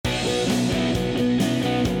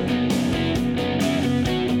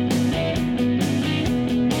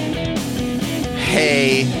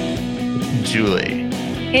Julie.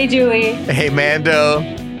 Hey, Julie. Hey, Mando.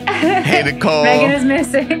 Hey, Nicole. Megan is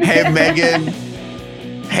missing. Hey, Megan.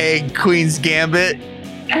 Hey, Queen's Gambit.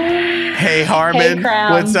 Hey, Harmon. Hey,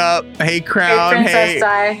 Crown. What's up? Hey, Crown. Hey, Princess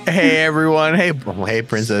Di. Hey, everyone. Hey,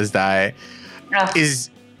 Princess Di.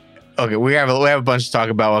 Okay, we have a bunch to talk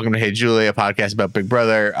about. Welcome to Hey Julie, a podcast about Big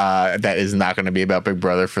Brother. That is not going to be about Big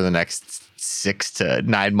Brother for the next 6 to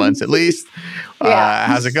 9 months at least. Yeah.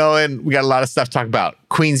 How's it going? We got a lot of stuff to talk about.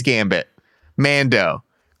 Queen's Gambit, Mando,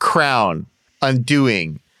 Crown,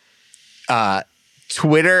 Undoing,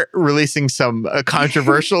 Twitter releasing some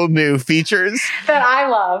controversial new features that I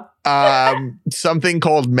love. Something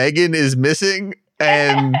called Megan is Missing.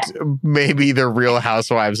 And maybe the Real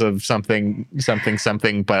Housewives of something.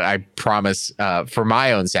 But I promise, for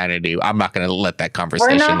my own sanity, I'm not going to let that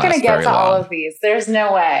conversation last very long. We're not going to get to all of these. There's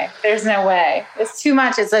no way. It's too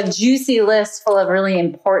much. It's a juicy list full of really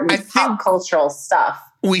important pop cultural stuff.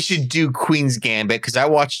 We should do Queen's Gambit because I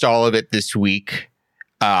watched all of it this week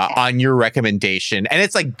on your recommendation. And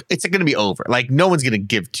it's going to be over. Like, no one's going to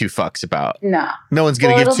give two fucks about. No one's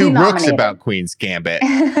going to give two rooks about Queen's Gambit.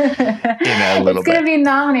 It's going to be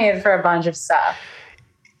nominated for a bunch of stuff.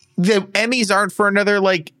 The Emmys aren't for another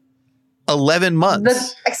 11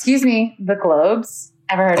 months. The Globes.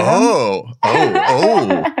 Ever heard of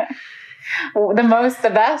them?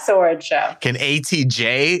 The best award show. Can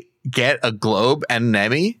ATJ get a Globe and an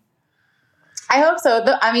Emmy? I hope so.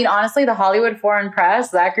 Honestly, the Hollywood Foreign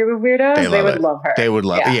Press, that group of weirdos, they would love her. They would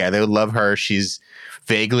love, they would love her. She's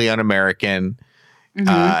vaguely un-American.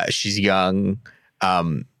 Mm-hmm. She's young.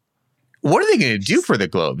 What are they going to do for the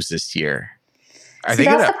Globes this year? That's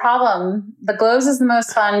the problem. The Globes is the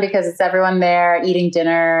most fun because it's everyone there eating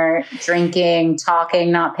dinner, drinking,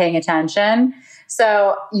 talking, not paying attention.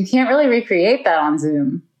 So you can't really recreate that on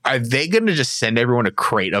Zoom. Are they going to just send everyone a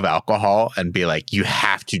crate of alcohol and be like, you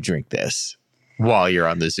have to drink this while you're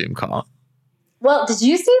on the Zoom call? Well, did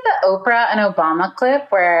you see the Oprah and Obama clip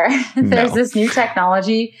where there's this new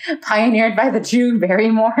technology pioneered by the Drew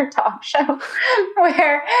Barrymore talk show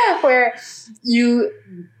where you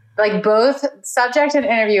both subject and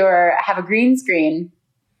interviewer have a green screen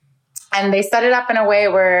and they set it up in a way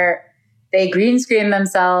where they green screen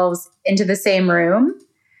themselves into the same room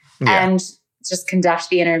and just conduct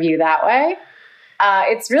the interview that way.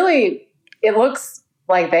 It looks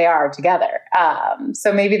like they are together.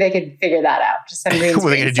 So maybe they could figure that out. Just send green Were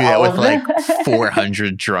they going to do that with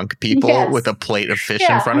 400 drunk people with a plate of fish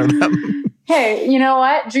in front of them? Hey, you know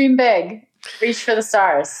what? Dream big. Reach for the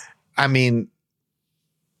stars. I mean,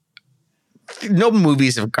 no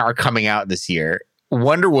movies are coming out this year.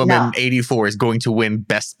 Wonder Woman 84 is going to win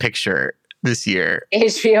Best Picture this year.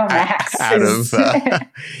 HBO Max. Out of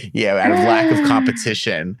lack of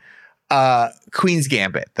competition. Queen's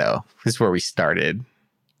Gambit, though, is where we started.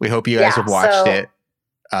 We hope you guys have watched it.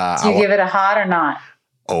 Do you give it a hot or not?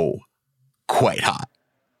 Oh, quite hot.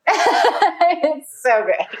 It's so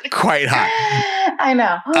good. Quite hot. I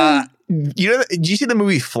know. Did you see the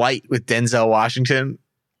movie Flight with Denzel Washington?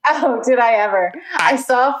 Oh, did I ever? I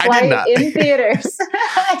saw Flight in theaters.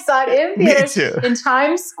 I saw it in theaters in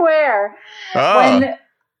Times Square. When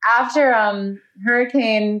after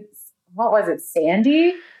Hurricane, what was it,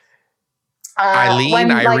 Sandy? Irene?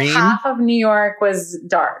 Half of New York was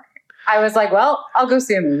dark. I was like, well, I'll go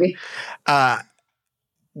see a movie. I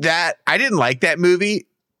didn't like that movie,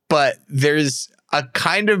 but there's a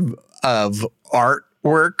kind of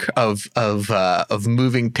artwork of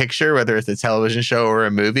moving picture, whether it's a television show or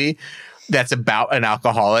a movie, that's about an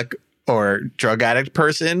alcoholic or drug addict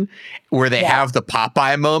person, where they have the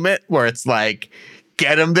Popeye moment where it's like,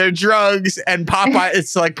 get them their drugs, and Popeye,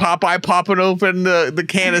 it's like Popeye popping open the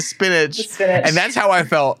can of spinach. And that's how I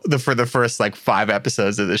felt for the first 5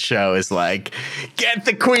 episodes of the show, is like, get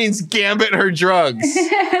the Queen's Gambit her drugs.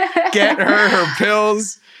 Get her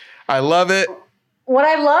pills. I love it. What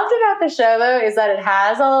I loved about the show, though, is that it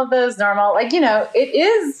has all of those normal, it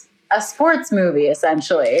is a sports movie,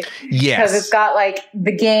 essentially. Yes. Because it's got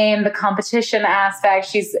the game, the competition aspect.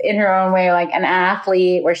 She's in her own way an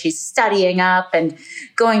athlete, where she's studying up and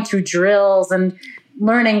going through drills and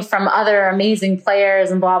learning from other amazing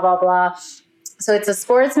players and blah, blah, blah. So it's a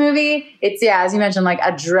sports movie. It's, as you mentioned,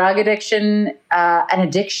 a drug addiction, an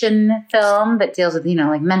addiction film that deals with,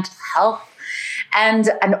 mental health. And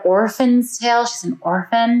an orphan's tale. She's an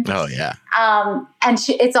orphan. Oh yeah. And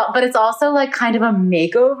it's also kind of a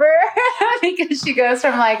makeover because she goes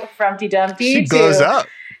from Frumpty Dumpty. She glows up.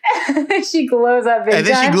 She glows up big and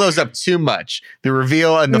then time. she glows up too much. The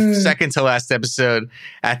reveal in the second to last episode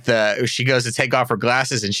she goes to take off her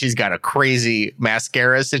glasses and she's got a crazy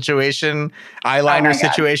mascara situation, eyeliner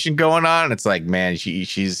situation going on. It's like, man,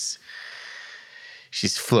 she's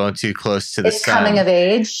she's flown too close to the sun. It's coming of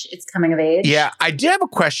age. It's coming of age. Yeah, I do have a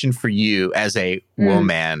question for you as a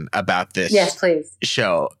woman about this. Yes, please.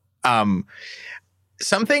 Show.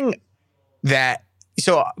 Something that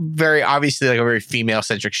so very obviously like a very female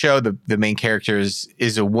centric show. The main character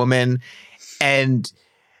is a woman, and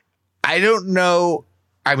I don't know.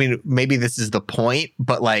 I mean, maybe this is the point,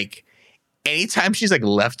 but like anytime she's like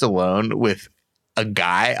left alone with a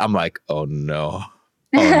guy, I'm like, oh no,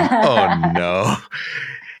 oh no,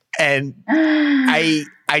 and I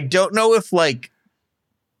don't know if like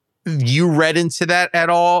you read into that at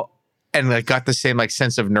all. And like got the same like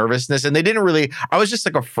sense of nervousness, and they didn't really. I was just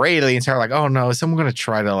like afraid of the entire like, oh no, is someone gonna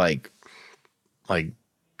try to like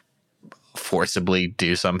forcibly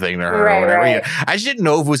do something to her or whatever. Right. You know, I just didn't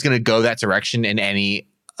know if it was gonna go that direction in any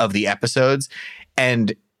of the episodes.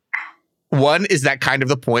 And one, is that kind of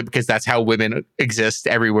the point because that's how women exist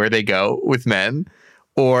everywhere they go with men,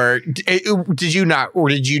 or did you not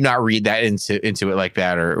read that into it like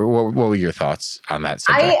that, or what were your thoughts on that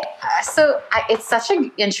subject? It's such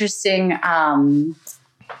an interesting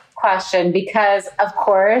question because, of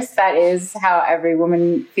course, that is how every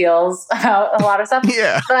woman feels about a lot of stuff.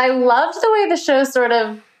 Yeah. But I loved the way the show sort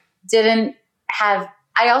of didn't have.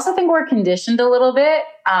 I also think we're conditioned a little bit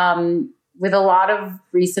with a lot of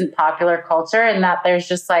recent popular culture, and that there's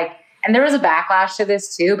just like, and there was a backlash to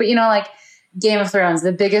this too. But like Game of Thrones,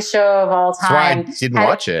 the biggest show of all time. That's why I didn't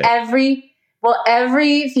watch it.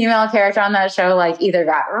 Every female character on that show like either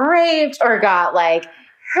got raped or got like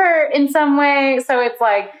hurt in some way. So it's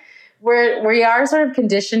like we are sort of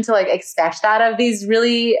conditioned to like expect that of these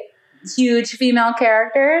really huge female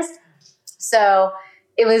characters. So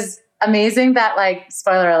it was amazing that like,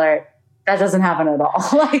 spoiler alert, that doesn't happen at all.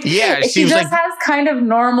 Like, yeah, she just has kind of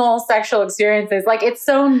normal sexual experiences. Like it's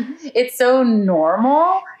so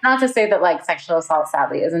normal. Not to say that like sexual assault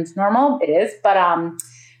sadly isn't normal. It is, but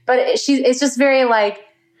it's just very like,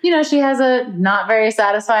 she has a not very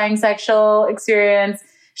satisfying sexual experience.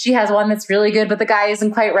 She has one that's really good, but the guy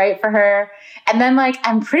isn't quite right for her. And then like,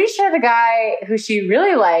 I'm pretty sure the guy who she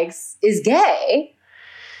really likes is gay.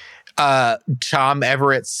 Tom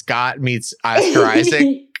Everett Scott meets Oscar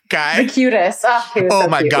Isaac guy. The cutest. Oh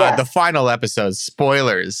my cute, God. yeah. The final episode.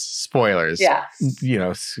 Spoilers. Yeah.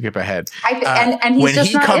 Skip ahead. And he's when just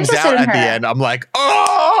he not comes interested out in at her. the end, I'm like,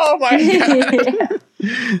 oh my God.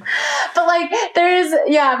 But like there's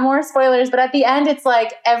more spoilers, but at the end it's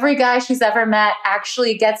like every guy she's ever met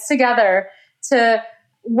actually gets together to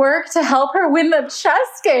work to help her win the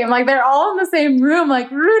chess game. Like they're all in the same room, like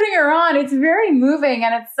rooting her on. It's very moving,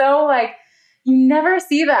 and it's so like you never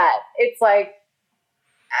see that. It's like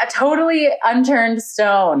a totally unturned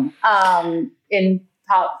stone in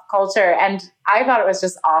pop culture, and I thought it was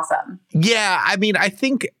just awesome. Yeah, I mean, I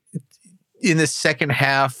think in the second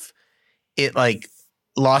half it like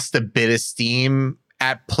lost a bit of steam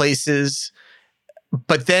at places,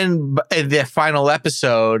 but then in the final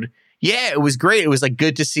episode, yeah, it was great. It was like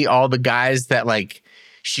good to see all the guys that like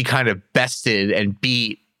she kind of bested and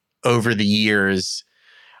beat over the years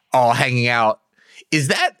all hanging out. Is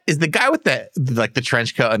the guy with the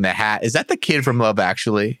trench coat and the hat, is that the kid from Love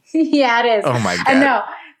Actually? Yeah, it is. Oh my God. I know.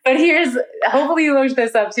 But hopefully you looked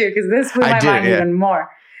this up too, because this blew my mind even more.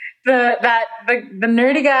 The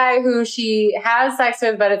nerdy guy who she has sex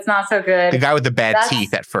with, but it's not so good. The guy with the bad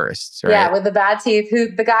teeth at first, right? Yeah, with the bad teeth.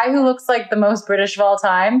 The guy who looks like the most British of all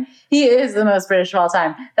time. He is the most British of all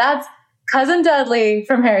time. That's Cousin Dudley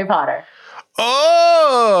from Harry Potter.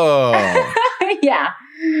 Oh! Yeah.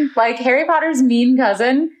 Like Harry Potter's mean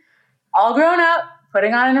cousin, all grown up,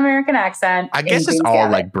 putting on an American accent. I guess it's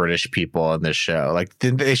all like British people in this show. Like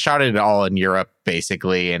they shot it all in Europe,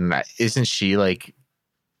 basically. And isn't she like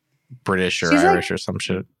British or Irish or some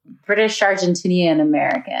shit? British, Argentinian,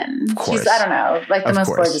 American. Of course. She's, I don't know, like the most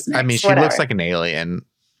gorgeous mix. I mean, she looks like an alien.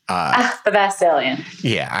 The best alien.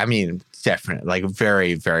 Yeah, I mean, definitely. Like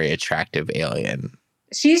very, very attractive alien.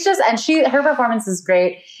 She's just, and her performance is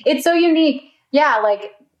great. It's so unique. Yeah,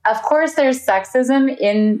 like, of course there's sexism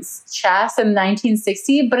in chess in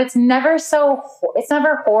 1960, but it's never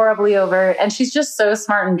horribly overt. And she's just so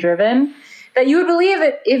smart and driven that you would believe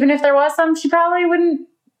it. Even if there was some, she probably wouldn't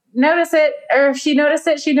notice it. Or if she noticed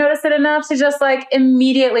it enough to just like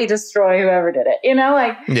immediately destroy whoever did it.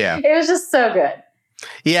 Like, yeah, it was just so good.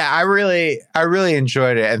 Yeah, I really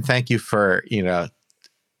enjoyed it. And thank you for,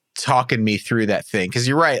 talking me through that thing. Cause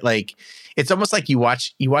you're right. Like, it's almost like you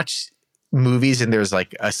watch movies and there's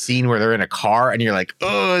like a scene where they're in a car and you're like,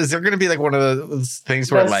 oh, is there going to be like one of those things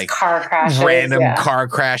where like car crashes, random car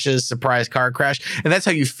crashes, surprise car crash. And that's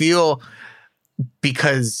how you feel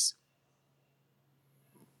because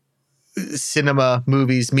cinema,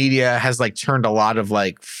 movies, media has like turned a lot of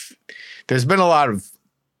like, there's been a lot of,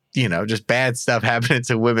 just bad stuff happening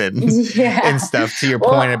to women and stuff, to your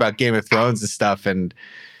point about Game of Thrones and stuff. And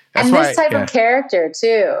that's this type of character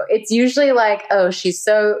too. It's usually like, oh, she's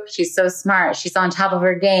so smart. She's on top of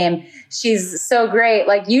her game. She's so great.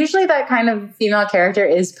 Like usually that kind of female character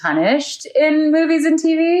is punished in movies and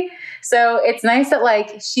TV. So it's nice that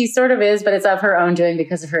like she sort of is, but it's of her own doing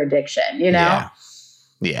because of her addiction, Yeah.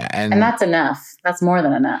 And that's enough. That's more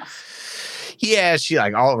than enough. Yeah, she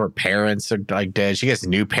like all of her parents are like dead. She gets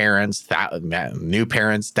new parents. New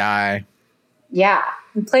parents die. Yeah,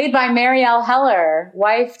 played by Marielle Heller,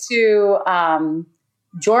 wife to Jorma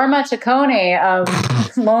Taccone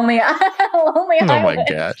of Lonely Island. Oh my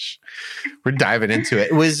gosh, we're diving into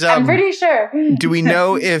it. It was I'm pretty sure. Do we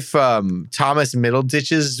know if Thomas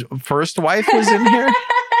Middleditch's first wife was in here?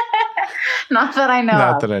 Not that I know.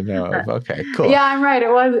 Not that I know of. Okay, cool. Yeah, I'm right.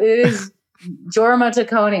 It is Jorma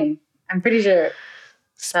Taccone. I'm pretty sure.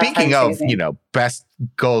 Speaking of, best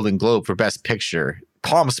Golden Globe for Best Picture,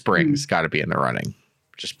 Palm Springs got to be in the running.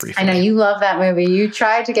 Just briefly. I know you love that movie. You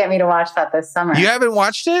tried to get me to watch that this summer. You haven't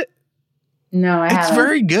watched it? No, I haven't. It's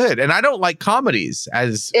very good, and I don't like comedies.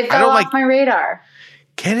 It fell off my radar.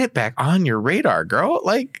 Get it back on your radar, girl.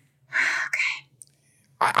 Like, okay.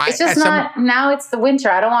 It's just not. Now it's the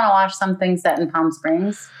winter. I don't want to watch something set in Palm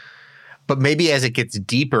Springs. But maybe as it gets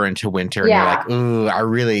deeper into winter, and you're like, ooh, I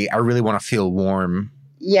really want to feel warm.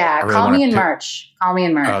 Yeah, call me in March. Call me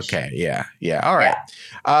in March. Okay, yeah. All right.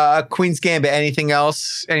 Yeah. Queen's Gambit. Anything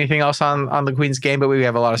else? Anything else on the Queen's Gambit? We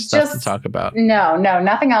have a lot of stuff to talk about. No,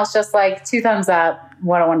 nothing else. Just like 2 thumbs up.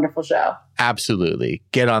 What a wonderful show. Absolutely.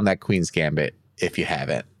 Get on that Queen's Gambit if you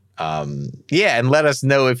haven't. And let us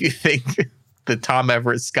know if you think the Tom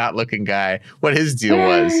Everett Scott looking guy, what his deal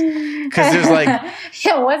was. Because there's like...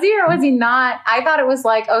 Yeah, was he or was he not? I thought it was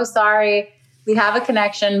like, oh, sorry, we have a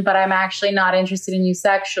connection, but I'm actually not interested in you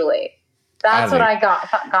sexually. That's what I got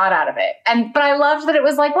out of it. But I loved that it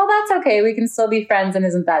was like, well, that's okay. We can still be friends. And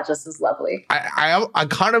isn't that just as lovely? I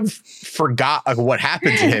kind of forgot what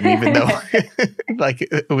happened to him, even though like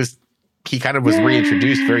he kind of was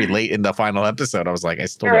reintroduced very late in the final episode. I was like, I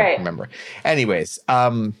still don't remember. Anyways,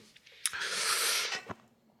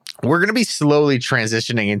 we're going to be slowly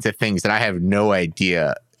transitioning into things that I have no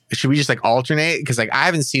idea. Should we just like alternate? Because like I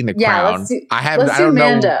haven't seen The Crown. Let's do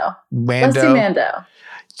Mando. Let's do Mando.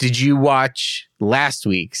 Did you watch last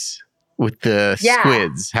week's with the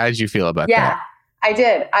squids? How did you feel about that? Yeah, I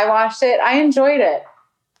did. I watched it. I enjoyed it.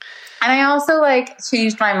 And I also like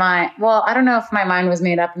changed my mind. Well, I don't know if my mind was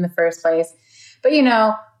made up in the first place, but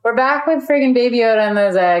we're back with friggin' Baby Yoda and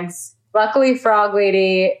those eggs. Luckily, Frog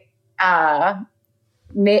Lady,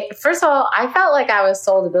 first of all, I felt like I was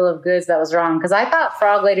sold a bill of goods that was wrong because I thought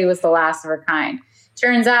Frog Lady was the last of her kind.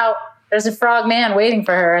 Turns out there's a frog man waiting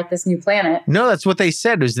for her at this new planet. No, that's what they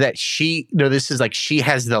said, is that she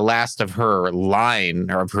has the last of her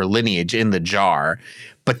line or of her lineage in the jar,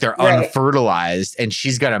 but they're unfertilized, and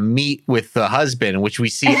she's got to meet with the husband, which we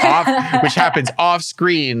see which happens off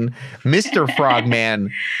screen. Mr.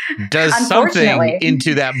 Frogman does something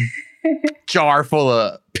into that jar full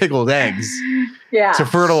of pickled eggs to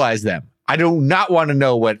fertilize them. I do not want to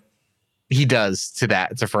know what he does to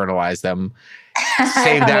that to fertilize them.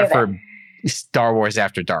 Save that for Star Wars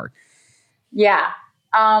After Dark. Yeah.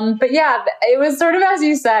 But yeah, it was sort of as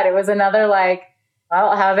you said, it was another like,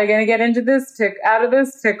 well, how are they going to get into this out of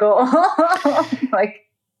this pickle? Like,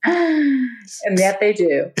 and yet they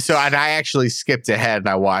do. So and I actually skipped ahead and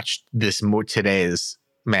I watched today's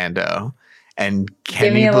Mando. And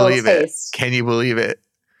can you believe it? Can you believe it?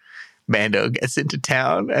 Mando gets into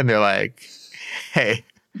town and they're like, hey,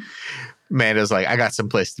 Mando's like, I got some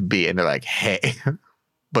place to be. And they're like, hey,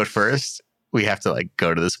 but first we have to like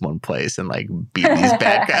go to this one place and like beat these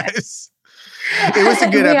bad guys. It was a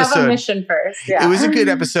good episode. Have a mission first. Yeah. It was a good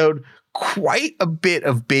episode. Quite a bit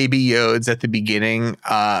of Baby Yodes at the beginning.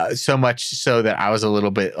 So much so that I was a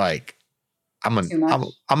little bit like, I'm a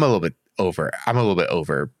little bit over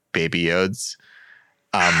Baby Yodes.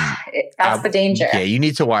 That's the danger. Yeah, you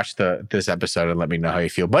need to watch this episode and let me know how you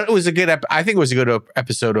feel. But it was a good I think it was a good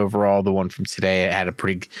episode overall. The one from today, it had a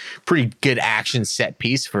pretty good action set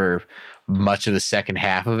piece for much of the second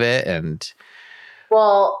half of it. And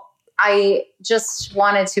well, I just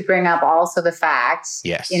wanted to bring up also the fact,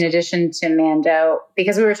 in addition to Mando,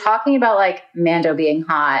 because we were talking about like Mando being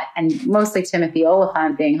hot and mostly Timothy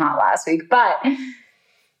Olyphant being hot last week, but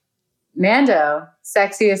Mando,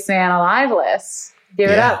 sexiest man alive list. Give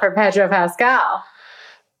it up for Pedro Pascal.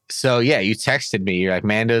 So yeah, you texted me. You're like,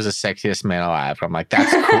 Mando's the sexiest man alive. I'm like,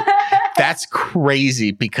 that's cool. that's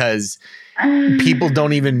crazy because people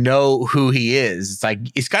don't even know who he is. It's like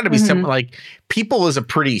it's got to be something like People is a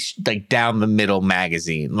pretty like down the middle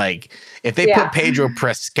magazine. Like if they put Pedro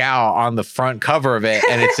Pascal on the front cover of it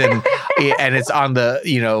and it's in and it's on the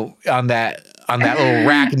on that little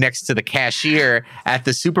rack next to the cashier at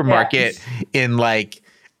the supermarket in like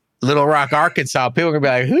Little Rock, Arkansas, people are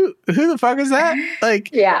gonna be like, who the fuck is that? Like,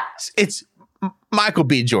 it's Michael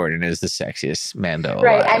B. Jordan is the sexiest Mando alive.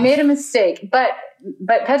 Right. I made a mistake, but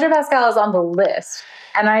Pedro Pascal is on the list,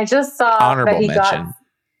 and I just saw honorable that he mention.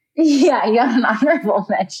 he got an honorable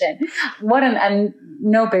mention. What and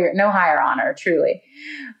no higher honor, truly.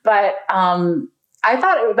 But I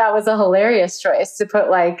thought that was a hilarious choice to put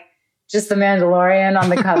like just the Mandalorian on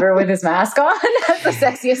the cover with his mask on as the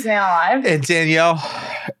sexiest man alive. And Danielle,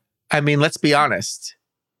 I mean, let's be honest.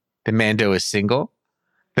 The Mando is single.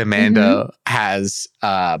 The Mando has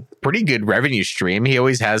a pretty good revenue stream. He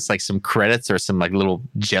always has like some credits or some like little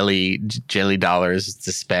jelly dollars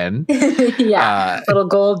to spend. Little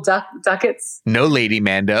gold ducats. No Lady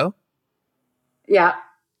Mando. Yeah.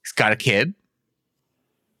 He's got a kid.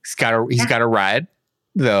 He's got a ride,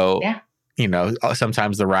 though. Yeah.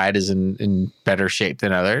 Sometimes the ride is in better shape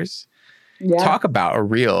than others. Yeah. Talk about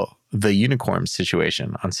the unicorn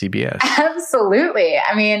situation on CBS. Absolutely.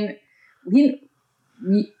 I mean,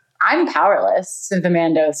 I'm powerless to the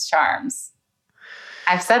Mando's charms.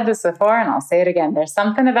 I've said this before and I'll say it again. There's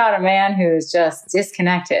something about a man who is just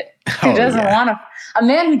disconnected. A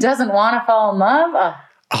man who doesn't want to fall in love.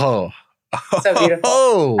 So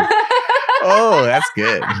beautiful. Oh, that's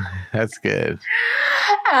good. That's good.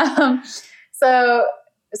 So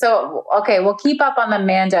okay, we'll keep up on the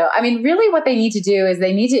Mando. I mean, really what they need to do is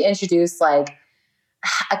they need to introduce like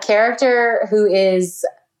a character who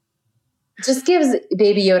just gives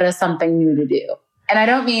Baby Yoda something new to do. And I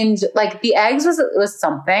don't mean like the eggs was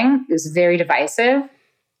something. It was very divisive.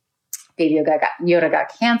 Baby Yoda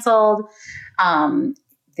got canceled.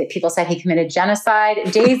 People said he committed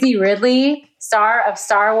genocide. Daisy Ridley, star of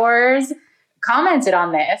Star Wars, commented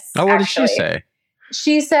on this. Oh, what did she say?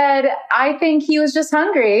 She said, I think he was just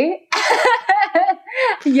hungry.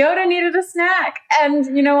 Yoda needed a snack. And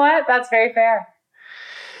you know what? That's very fair.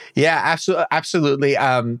 Yeah, absolutely.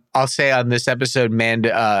 I'll say on this episode,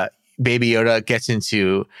 Baby Yoda gets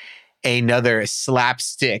into another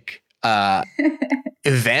slapstick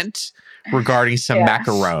event regarding some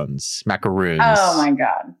macaroons. Oh my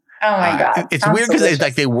god! It's weird because it's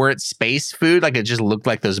like they weren't space food. Like it just looked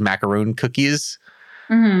like those macaroon cookies.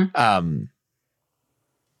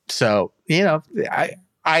 So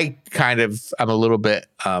I kind of I'm a little bit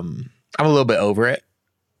over it.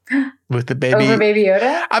 With the baby. Over Baby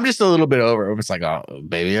Yoda? I'm just a little bit over it. It's like, oh,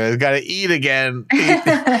 Baby Yoda's got to eat again.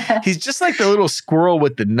 He's just like the little squirrel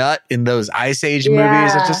with the nut in those Ice Age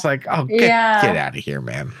movies. It's just like, oh, get out of here,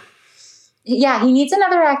 man. Yeah, he needs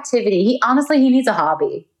another activity. He needs a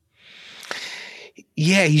hobby.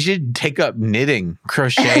 Yeah, he should take up knitting,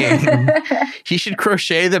 crocheting. He should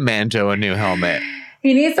crochet the Mando a new helmet.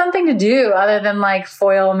 He needs something to do other than like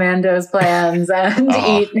foil Mando's plans and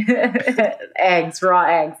eat eggs, raw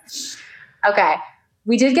eggs. Okay.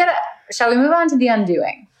 We did shall we move on to The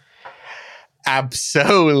Undoing?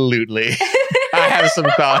 Absolutely. I have some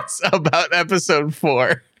thoughts about episode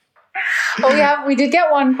 4. Oh, we did get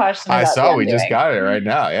one question. I saw we just got it right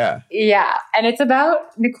now. Yeah. Yeah. And it's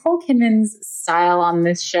about Nicole Kidman's style on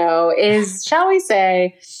this show is, shall we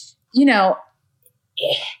say,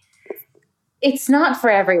 it's not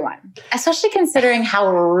for everyone, especially considering how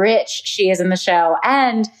rich she is in the show.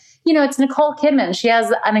 And, it's Nicole Kidman. She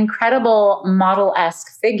has an incredible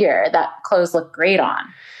model-esque figure that clothes look great on.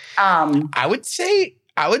 I would say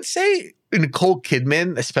Nicole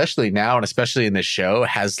Kidman, especially now and especially in this show,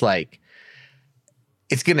 has like,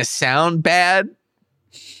 it's going to sound bad,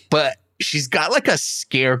 but she's got like a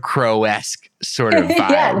Scarecrow-esque sort of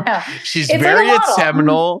vibe. She's very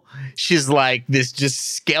autumnal. She's like this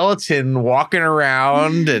just skeleton walking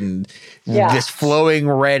around and this flowing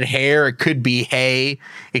red hair. It could be hay.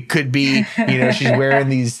 It could be, she's wearing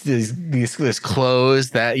these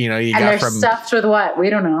clothes that, you got from stuffed with what?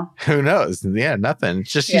 We don't know. Who knows? Yeah, nothing.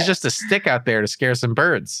 She's just a stick out there to scare some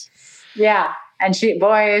birds. Yeah. And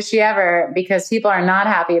is she ever, because people are not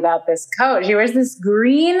happy about this coat. She wears this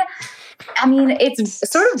green,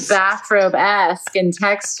 it's sort of bathrobe-esque in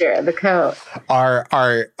texture, the coat. Our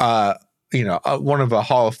one of our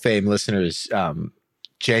Hall of Fame listeners,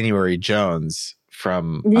 January Jones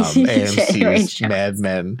from AMC's Mad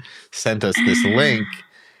Men, sent us this link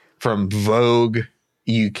from Vogue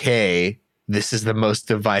UK. This is the most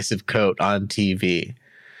divisive coat on TV.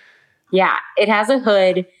 Yeah, it has a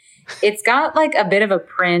hood. It's got like a bit of a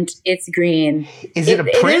print. It's green. Is it a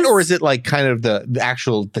print or is it like kind of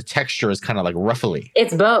the texture is kind of like ruffly?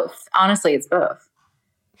 It's both. Honestly, it's both.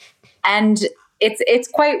 And it's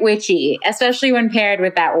quite witchy, especially when paired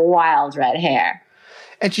with that wild red hair.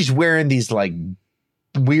 And she's wearing these like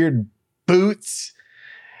weird boots.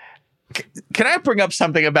 Can I bring up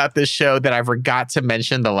something about this show that I forgot to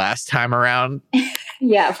mention the last time around?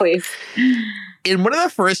 Yeah, please. In one of the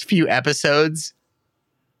first few episodes,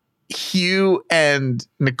 Hugh and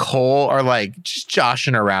Nicole are like just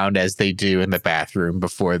joshing around as they do in the bathroom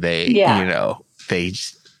before they, they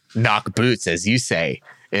just knock boots, as you say,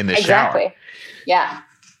 in the shower. Yeah.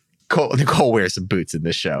 Nicole wears some boots in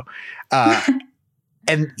this show.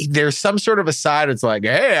 And there's some sort of aside. It's like,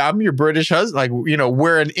 hey, I'm your British husband. Like,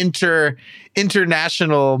 we're an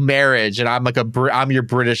international marriage, and I'm like I'm your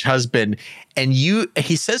British husband. And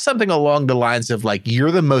he says something along the lines of like, you're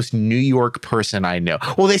the most New York person I know.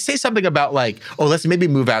 Well, they say something about like, oh, let's maybe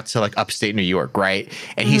move out to like upstate New York, right?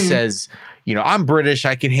 And he says, I'm British,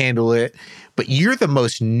 I can handle it, but you're the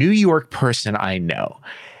most New York person I know.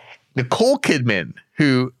 Nicole Kidman,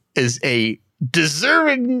 who is a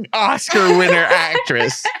deserving Oscar winner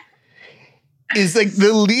actress, is like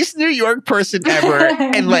the least New York person ever,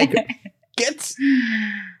 and like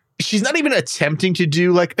she's not even attempting to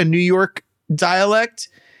do like a New York dialect.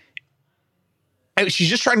 She's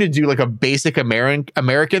just trying to do like a basic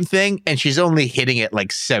American thing, and she's only hitting it like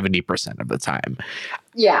 70% of the time.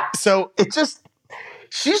 Yeah. So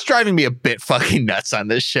she's driving me a bit fucking nuts on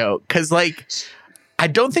this show, because like I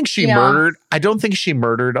don't think she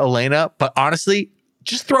murdered Elena, but honestly,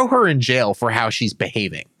 just throw her in jail for how she's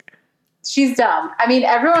behaving. She's dumb. I mean,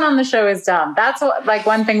 everyone on the show is dumb. That's like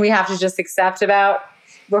one thing we have to just accept about.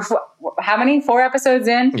 We're how many? 4 episodes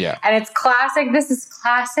in? Yeah. And it's classic. This is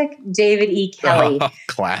classic David E. Kelly. Oh,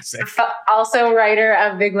 classic. Also writer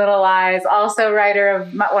of Big Little Lies. Also writer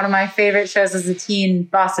of one of my favorite shows as a teen,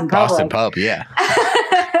 Boston Public. Boston Pub, yeah.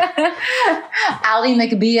 Ally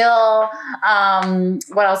McBeal.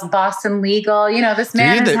 What else? Boston Legal. This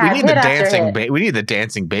man has had hit after hit. We need the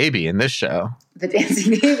dancing baby in this show. The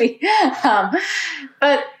dancing baby.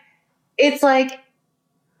 But it's like,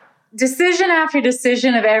 decision after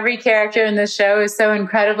decision of every character in this show is so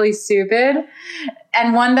incredibly stupid.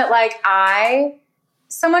 And one that like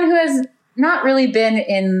someone who has not really been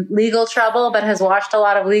in legal trouble, but has watched a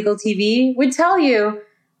lot of legal TV, would tell you,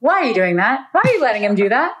 why are you doing that? Why are you letting him do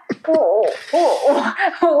that? What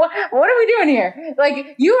are we doing here?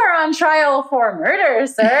 Like, you are on trial for murder,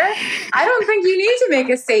 sir. I don't think you need to make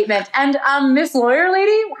a statement. And Miss Lawyer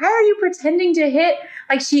Lady, why are you pretending to hit?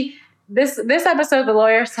 Like This episode, the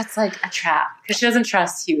lawyer sets like a trap because she doesn't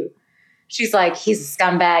trust Hugh. She's like, he's a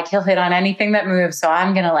scumbag. He'll hit on anything that moves. So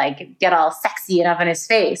I'm going to like get all sexy enough in his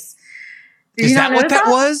face. Is that what that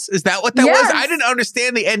was? Is that what that was? I didn't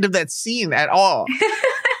understand the end of that scene at all.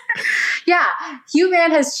 Yeah. Hugh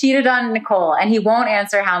Grant has cheated on Nicole, and he won't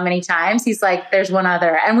answer how many times. He's like, there's one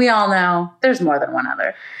other. And we all know there's more than one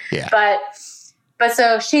other. Yeah. But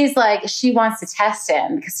so she's like, she wants to test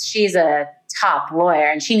him because she's a top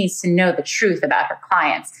lawyer and she needs to know the truth about her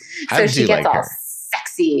clients. So she gets all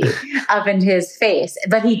sexy up into his face,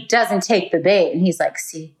 but he doesn't take the bait. And he's like,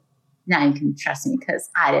 see, now you can trust me because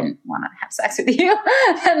I didn't want to have sex with you.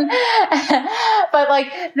 But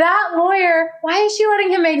like that lawyer, why is she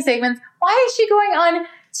letting him make statements? Why is she going on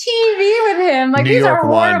TV with him? Like, these are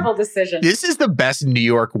horrible decisions. This is the best New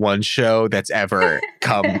York One show that's ever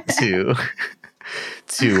come to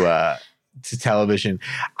television.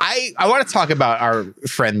 I want to talk about our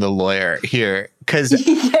friend the lawyer here, because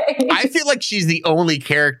I feel like she's the only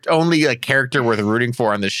character worth rooting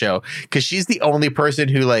for on the show, because she's the only person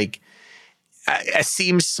who like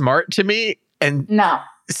seems smart to me, and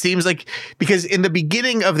seems like, because in the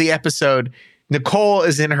beginning of the episode, Nicole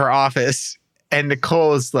is in her office. And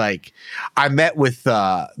Nicole is like, I met with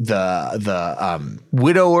the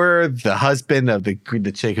widower, the husband of the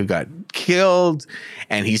chick who got killed,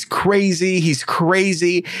 and he's crazy. He's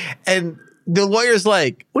crazy. And the lawyer's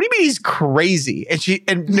like, what do you mean he's crazy?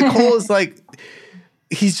 And Nicole is like,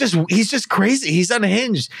 he's just crazy. He's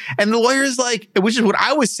unhinged. And the lawyer's like, which is what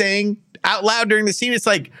I was saying out loud during the scene. It's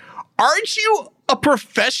like, aren't you a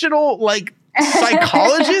professional like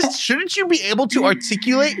psychologist? Shouldn't you be able to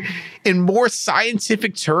articulate in more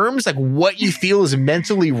scientific terms like what you feel is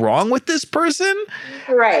mentally wrong with this person?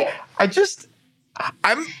 Right. Why?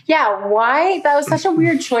 That was such a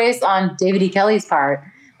weird choice on David E. Kelly's part.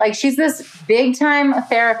 Like, she's this big time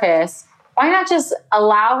therapist. Why not just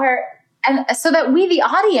allow her, and so that we, the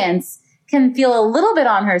audience, can feel a little bit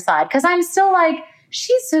on her side? Because I'm still like,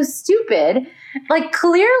 she's so stupid. Like,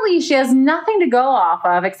 clearly she has nothing to go off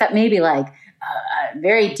of except maybe like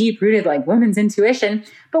very deep-rooted like women's intuition.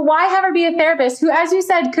 But why have her be a therapist who, as you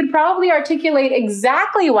said, could probably articulate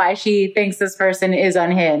exactly why she thinks this person is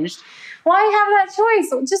unhinged? Why have that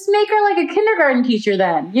choice? Just make her like a kindergarten teacher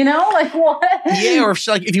then, you know? Like, what? Yeah, or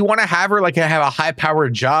if you want to have her like have a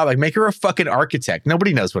high-powered job, like make her a fucking architect.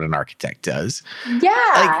 Nobody knows what an architect does.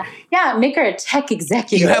 Yeah. Yeah, make her a tech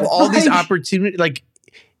executive. You have all these opportunities. Like,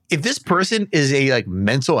 if this person is a like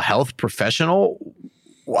mental health professional,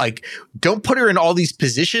 like, don't put her in all these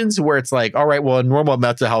positions where it's like, all right, well, a normal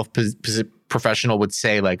mental health professional would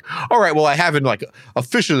say like, all right, well, I haven't like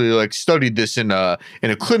officially like studied this in a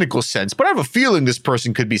clinical sense, but I have a feeling this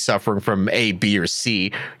person could be suffering from A, B, or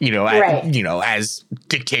C, you know, as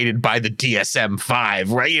dictated by the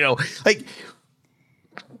DSM-5, right? You know, like,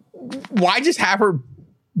 why just have her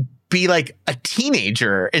be like a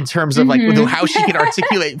teenager in terms of like how she can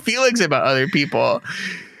articulate feelings about other people?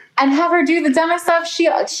 And have her do the dumbest stuff.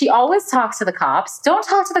 She always talks to the cops. Don't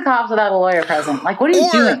talk to the cops without a lawyer present. Like, what are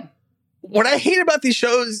you doing? What I hate about these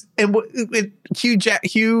shows, and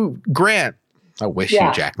Hugh Grant, I wish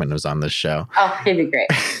Hugh Jackman was on this show. Oh, he'd be great.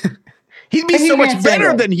 He'd be so much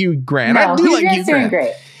better than Hugh Grant. No, I do Hugh like Grant's Hugh Grant. doing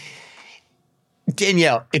great.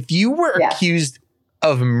 Danielle, if you were accused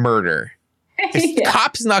of murder, if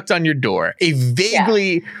cops knocked on your door,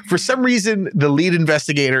 for some reason, the lead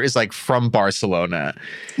investigator is like from Barcelona.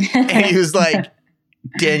 And he was like,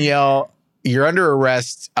 Danielle, you're under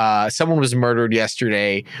arrest. Someone was murdered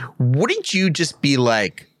yesterday. Wouldn't you just be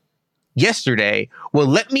like, yesterday? Well,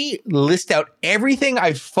 let me list out everything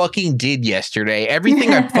I fucking did yesterday.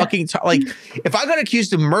 Everything I fucking like, if I got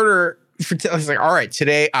accused of murder, I was like, all right,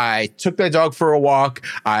 today I took my dog for a walk.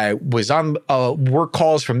 I was on work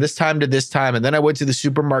calls from this time to this time. And then I went to the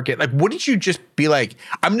supermarket. Like, wouldn't you just be like,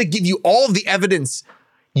 I'm going to give you all of the evidence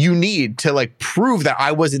you need to like prove that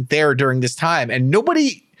I wasn't there during this time? And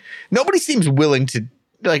nobody seems willing to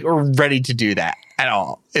like, or ready to do that at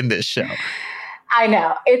all in this show. I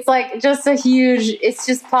know. It's like just it's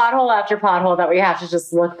just plot hole after plot hole that we have to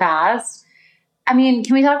just look past. I mean,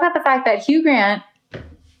 can we talk about the fact that Hugh Grant,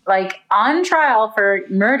 like on trial for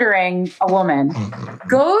murdering a woman,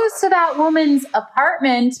 goes to that woman's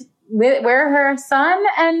apartment where her son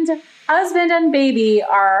and husband and baby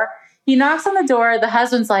are. He knocks on the door. The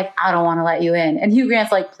husband's like, I don't want to let you in. And Hugh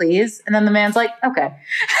Grant's like, please. And then the man's like, okay.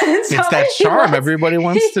 So it's that charm. Everybody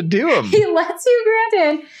wants to do him. He lets Hugh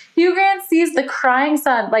Grant in. Hugh Grant sees the crying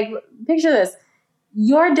son. Like, picture this.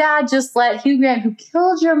 Your dad just let Hugh Grant, who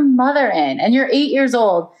killed your mother, in, and you're 8 years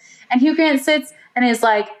old. And Hugh Grant sits and is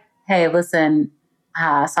like, hey, listen,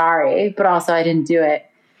 sorry, but also I didn't do it.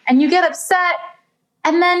 And you get upset.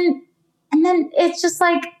 And then it's just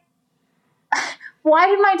like, why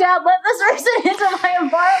did my dad let this person into my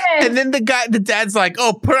apartment? And then the dad's like,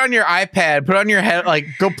 oh, put on your iPad, put on your head, like,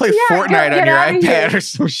 go play Fortnite on your iPad or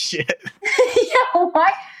some shit. Yeah,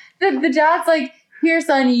 why? The dad's like, here,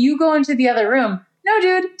 son, you go into the other room. No,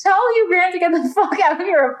 dude, tell Hugh Grant to get the fuck out of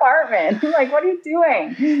your apartment. Like, what are you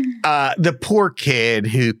doing? The poor kid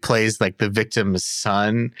who plays like the victim's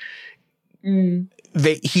son,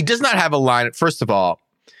 he does not have a line. First of all,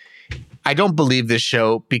 I don't believe this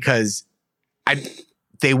show because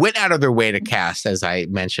they went out of their way to cast, as I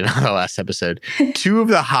mentioned on the last episode, two of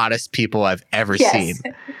the hottest people I've ever seen.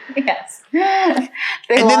 Yes. And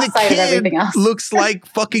then the kid looks like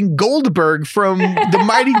fucking Goldberg from the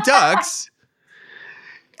Mighty Ducks.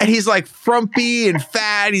 And he's like frumpy and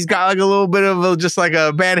fat. He's got like a little bit of just like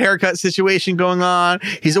a bad haircut situation going on.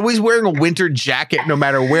 He's always wearing a winter jacket no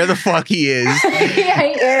matter where the fuck he is. Yeah,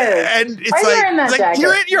 he is. And it's like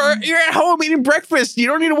you're at home eating breakfast. You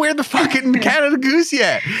don't need to wear the fucking Canada Goose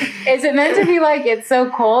yet. Is it meant to be like it's so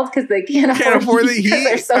cold because they can't afford the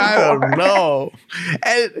heat? So I don't know.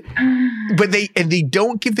 But they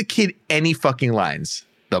don't give the kid any fucking lines.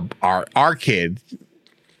 Our kid,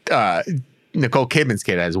 Nicole Kidman's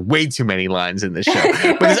kid, has way too many lines in this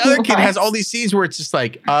show. But this other kid has all these scenes where it's just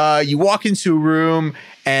like, you walk into a room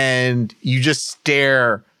and you just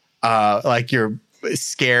stare like you're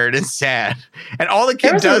scared and sad. And all the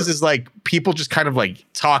kid does is like people just kind of like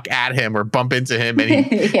talk at him or bump into him and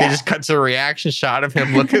they just cut to a reaction shot of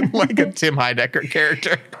him looking like a Tim Heidecker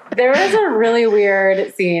character. There was a really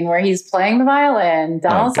weird scene where he's playing the violin.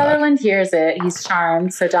 Donald Sutherland hears it. He's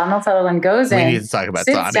charmed. So Donald Sutherland goes in. We need to talk about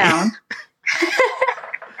sits down.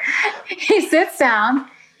 He sits down.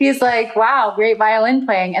 He's like, wow, great violin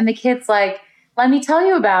playing. And the kid's like, let me tell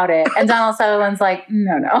you about it. And Donald Sutherland's like,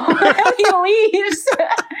 no. And he leaves.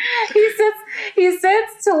 He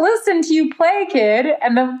sits to listen to you play, kid.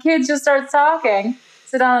 And the kid just starts talking.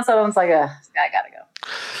 So Donald Sutherland's like, I gotta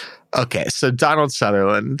go. Okay, so Donald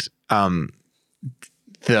Sutherland,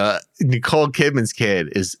 the Nicole Kidman's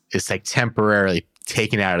kid is like temporarily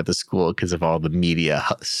taken out of the school because of all the media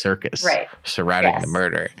circus surrounding the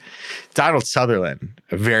murder. Donald Sutherland,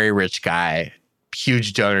 a very rich guy,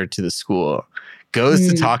 huge donor to the school, goes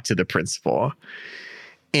to talk to the principal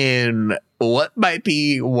in what might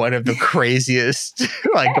be one of the craziest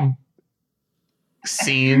like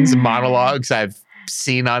scenes, monologues I've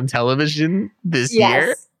seen on television this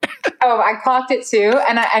year. Oh, I clocked it too.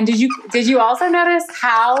 And did you also notice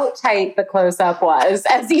how tight the close up was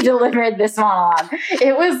as he delivered this monologue?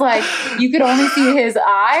 It was like you could only see his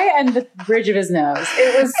eye and the bridge of his nose.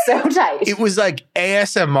 It was so tight. It was like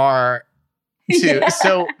ASMR too. Yeah.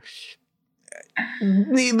 So,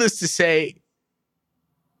 needless to say,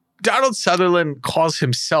 Donald Sutherland calls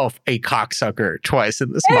himself a cocksucker twice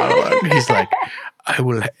in this monologue. He's like, I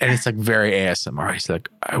will, and it's like very ASMR. He's like,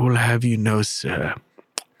 I will have you know, sir,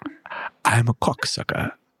 I'm a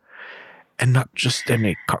cocksucker, and not just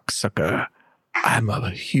any cocksucker. I'm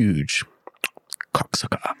a huge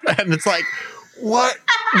cocksucker. And it's like, what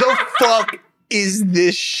the fuck is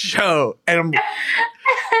this show? And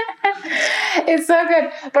it's so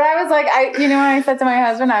good. But I was like, when I said to my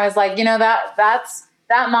husband, I was like,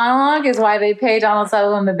 that monologue is why they pay Donald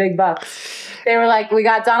Sutherland the big bucks. They were like, we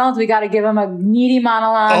got Donald, we got to give him a meaty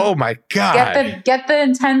monologue. Oh my God. Get the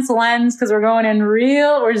intense lens because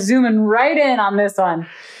we're zooming right in on this one.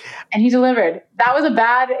 And he delivered. It was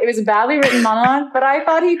a badly written monologue, but I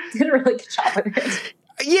thought he did a really good job with it.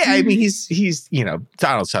 Yeah, I mean, he's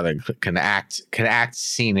Donald Sutherland can act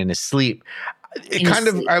scene in his sleep.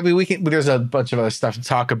 There's a bunch of other stuff to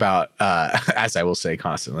talk about, as I will say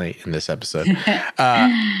constantly in this episode.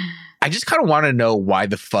 I just kind of want to know why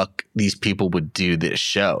the fuck these people would do this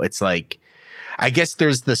show. It's like, I guess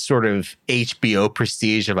there's the sort of HBO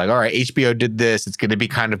prestige of like, all right, HBO did this. It's going to be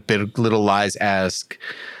kind of Big Little Lies-esque.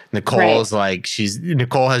 Nicole has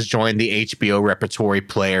joined the HBO repertory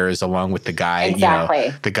players along with the guy,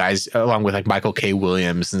 the guys along with like Michael K.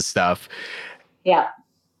 Williams and stuff. Yeah.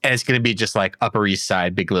 And it's going to be just like Upper East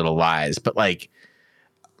Side, Big Little Lies. But like,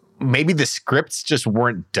 maybe the scripts just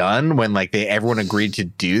weren't done when like everyone agreed to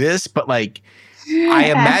do this. But like, I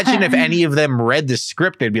imagine if any of them read the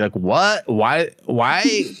script, they'd be like, what? Why?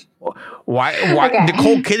 Okay.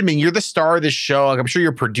 Nicole Kidman, you're the star of this show. Like, I'm sure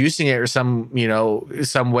you're producing it or some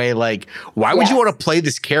way. Like, why would you want to play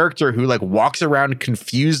this character who like walks around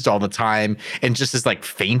confused all the time and just is like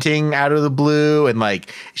fainting out of the blue? And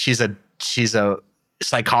like, she's a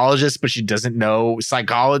psychologist, but she doesn't know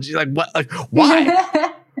psychology. Like, what? Like,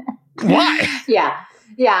 why? Why?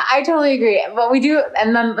 Yeah, I totally agree. But we do,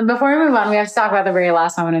 and then before we move on, we have to talk about the very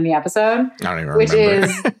last moment in the episode. I don't even remember. Which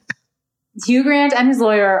is Hugh Grant and his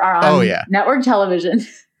lawyer are on network television,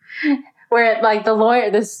 where like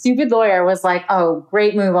the stupid lawyer was like, "Oh,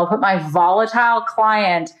 great move! I'll put my volatile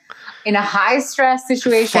client in a high stress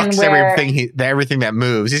situation where everything that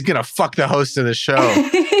moves. He's gonna fuck the host of the show."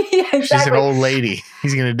 Exactly. She's an old lady.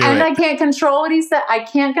 He's gonna do it. And I can't control what he said. I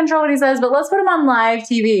can't control what he says, but let's put him on live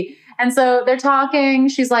TV. And so they're talking.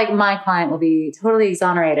 She's like, my client will be totally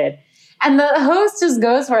exonerated. And the host just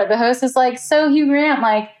goes for it. The host is like, so Hugh Grant,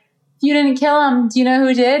 like, you didn't kill him. Do you know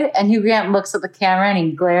who did? And Hugh Grant looks at the camera and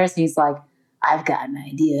he glares and he's like, I've got an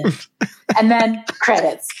idea. And then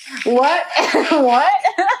credits. What? What?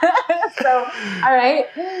 So, all right.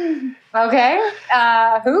 Okay.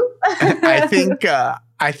 Who?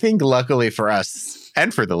 I think luckily for us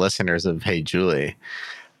and for the listeners of Hey Julie,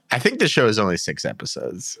 I think the show is only 6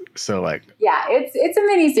 episodes. So like, yeah, it's a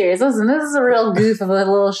mini series. Listen, this is a real goof of a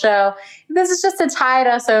little show. This is just to tide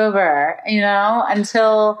us over,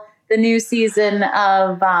 until the new season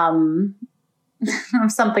of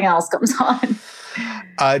something else comes on.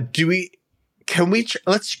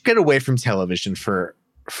 Let's get away from television for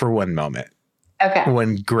one moment. Okay.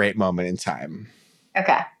 One great moment in time.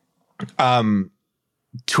 Okay.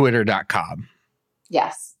 Twitter.com.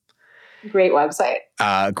 Yes. Great website.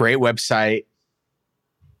 Great website.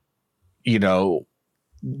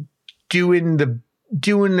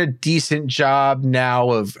 Doing a decent job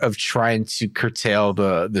now of trying to curtail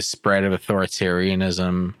the spread of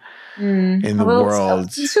authoritarianism in the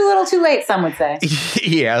world. Too little, too late. Some would say.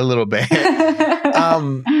 Yeah, a little bit.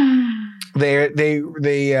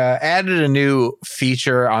 They added a new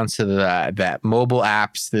feature onto that mobile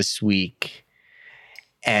apps this week.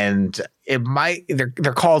 And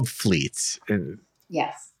they're called fleets.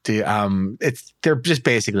 Yes. They're just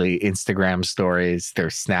basically Instagram stories. They're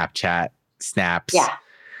Snapchat snaps. Yeah.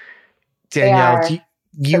 Danielle,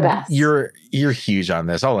 You're huge on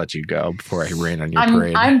this. I'll let you go before I rain on your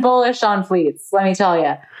parade. I'm bullish on fleets. Let me tell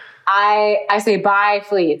you. I say buy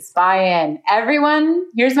fleets, buy in. Everyone,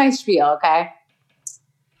 here's my spiel, okay?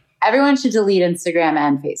 Everyone should delete Instagram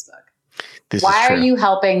and Facebook. Why are you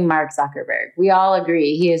helping Mark Zuckerberg? We all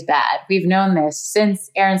agree he is bad. We've known this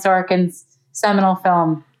since Aaron Sorkin's seminal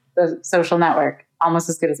film, The Social Network, almost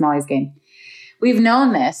as good as Molly's Game. We've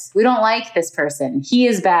known this. We don't like this person. He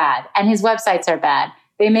is bad, and his websites are bad.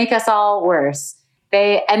 They make us all worse.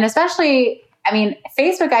 And especially, I mean,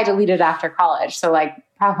 Facebook I deleted after college, so like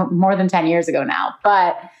probably more than 10 years ago now.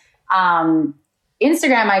 But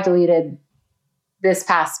Instagram I deleted this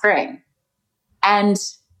past spring. And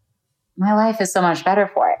my life is so much better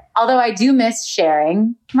for it. Although I do miss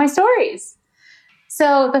sharing my stories.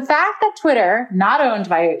 So the fact that Twitter, not owned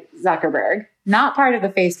by Zuckerberg, not part of the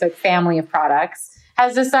Facebook family of products,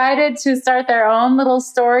 has decided to start their own little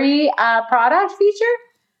story product feature,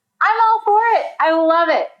 I'm all for it. I love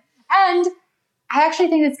it. And I actually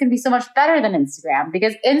think it's going to be so much better than Instagram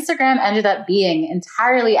because Instagram ended up being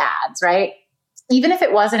entirely ads, right? Even if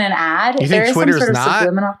it wasn't an ad, there is Twitter's some sort of not?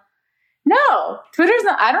 subliminal. No, Twitter's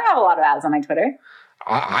not. I don't have a lot of ads on my Twitter.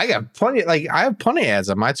 I got plenty. I have plenty of ads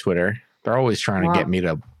on my Twitter. They're always trying to get me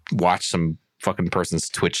to watch some fucking person's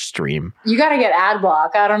Twitch stream. You got to get ad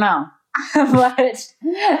block. I don't know, but it's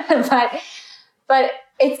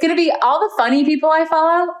going to be all the funny people I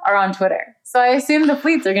follow are on Twitter. So I assume the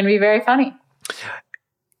fleets are going to be very funny.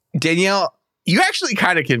 Danielle, you actually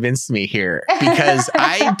kind of convinced me here because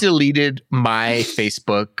I deleted my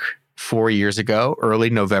Facebook 4 years ago, early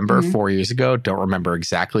November, 4 years ago. Don't remember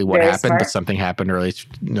exactly what happened, but something happened early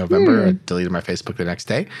November. I deleted my Facebook the next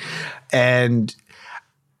day. And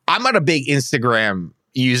I'm not a big Instagram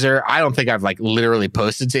user. I don't think I've like literally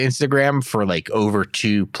posted to Instagram for like over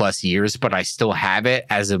 2+ years, but I still have it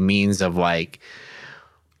as a means of like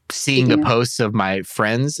seeing the posts of my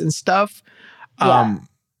friends and stuff. Yeah.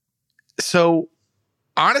 So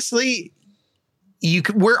honestly,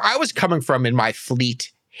 where I was coming from in my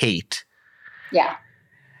fleet hate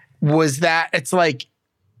was that it's like,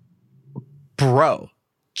 bro,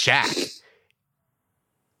 Jack,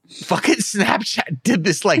 fucking Snapchat did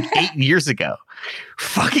this like 8 years ago.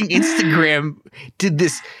 Fucking Instagram did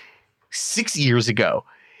this 6 years ago.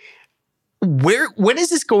 When is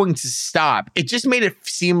this going to stop? It just made it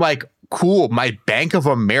seem like, cool, my Bank of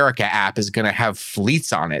America app is going to have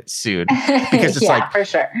fleets on it soon. Because it's like, for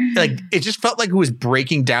sure. Like, it just felt like it was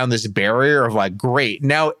breaking down this barrier of like, great,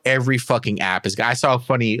 now every fucking app is. I saw a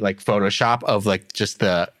funny like Photoshop of like just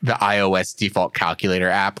the iOS default calculator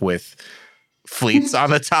app with fleets on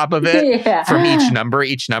the top of it from each number.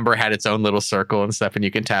 Each number had its own little circle and stuff, and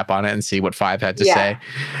you can tap on it and see what 5 had to say.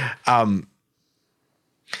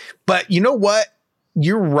 But you know what?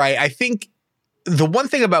 You're right. I think the one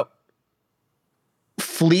thing about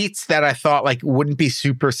fleets that I thought like wouldn't be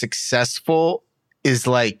super successful is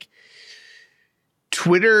like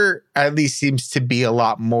Twitter at least seems to be a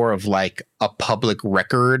lot more of like a public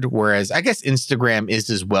record, whereas I guess Instagram is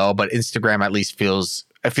as well, but Instagram at least feels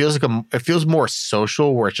more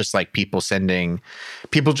social, where it's just like people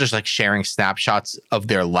just like sharing snapshots of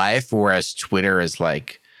their life, whereas Twitter is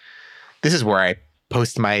like, this is where I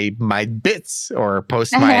post my bits or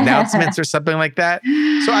post my announcements or something like that.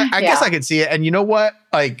 So I guess I could see it. And you know what?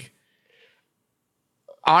 Like,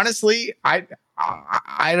 honestly, I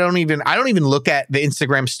don't even look at the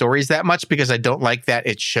Instagram stories that much because I don't like that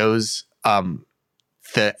it shows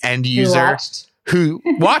the end user who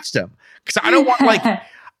watched them. Because I don't want, like,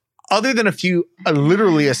 other than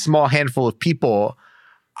literally a small handful of people,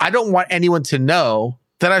 I don't want anyone to know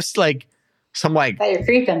that I've like some like that you're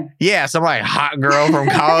creeping. Yeah, some like hot girl from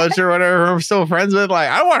college or whatever I'm still friends with. Like,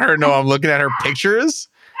 I don't want her to know I'm looking at her pictures.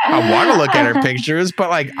 I want to look at her pictures, but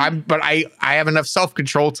like I have enough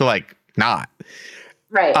self-control to like not.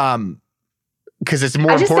 Right. Because it's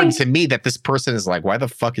more important to me that this person is like, why the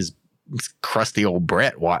fuck is crusty old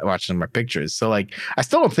Brett watching my pictures? So like, I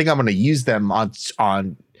still don't think I'm going to use them on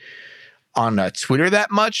Twitter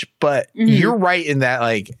that much, but you're right in that,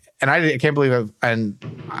 like, and I can't believe I'm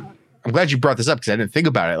glad you brought this up because I didn't think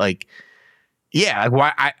about it. Like, yeah, like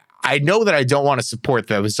why I know that I don't want to support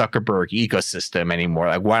the Zuckerberg ecosystem anymore.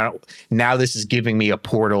 Like, why don't now this is giving me a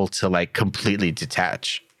portal to like completely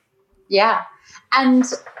detach. Yeah. And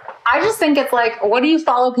I just think it's like, what do you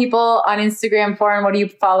follow people on Instagram for and what do you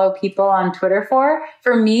follow people on Twitter for?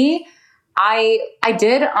 For me, I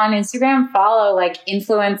did on Instagram follow like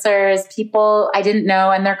influencers, people I didn't know,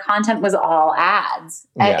 and their content was all ads.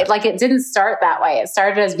 Yeah. And it didn't start that way. It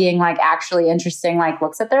started as being like actually interesting, like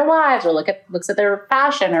looks at their lives or looks at their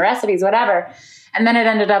fashion or recipes, whatever. And then it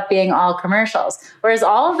ended up being all commercials. Whereas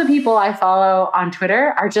all of the people I follow on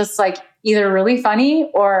Twitter are just like either really funny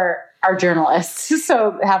or are journalists,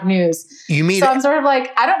 so have news. You mean? So I'm sort of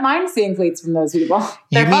like, I don't mind seeing tweets from those people.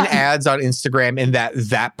 You mean fun. ads on Instagram in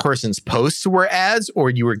that person's posts were ads, or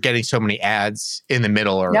you were getting so many ads in the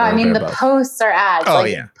middle? Or no, I mean the both? posts are ads. Oh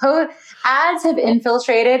yeah, ads have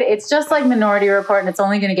infiltrated. It's just like Minority Report, and it's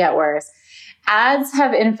only going to get worse. Ads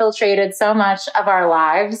have infiltrated so much of our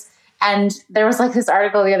lives, and there was like this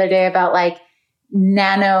article the other day about like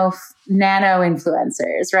nano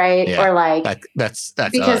influencers, right? Yeah, or like that's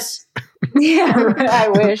because, us. Yeah, I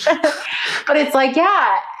wish. But it's like,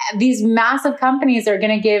 yeah, these massive companies are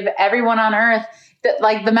going to give everyone on earth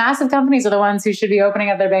like the massive companies are the ones who should be opening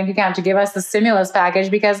up their bank account to give us the stimulus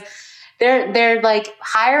package, because they're like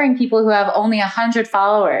hiring people who have only 100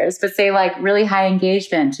 followers, but say like really high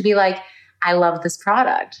engagement to be like, I love this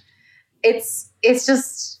product. It's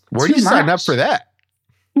just where do you sign up for that?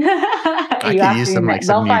 I could use some like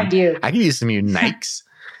they'll find you. I could use some new Nikes.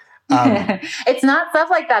 It's not stuff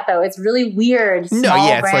like that though. It's really weird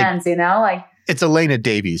small brands, like, like it's Elena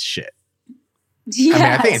Davies shit. Yeah, I mean,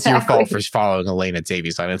 I think it's your exactly. fault for following Elena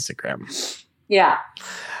Davies on Instagram. Yeah,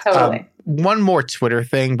 totally. One more Twitter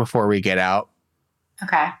thing before we get out.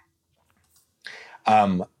 Okay.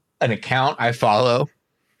 An account I follow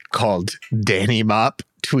called Danny Mop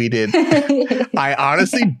tweeted, I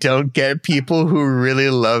honestly don't get people who really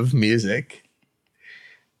love music.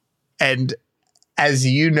 And as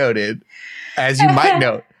you noted, as you might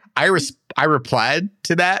note, I replied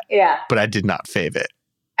to that, yeah, but I did not fave it.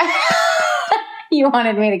 You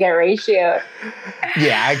wanted me to get ratioed.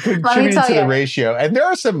 Yeah, I contributed to the ratio. And there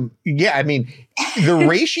are some, I mean, the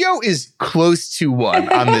ratio is close to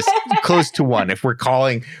one on this, close to one. If we're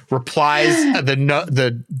calling replies the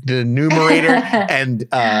numerator and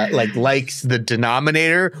like likes the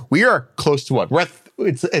denominator, we are close to one. We're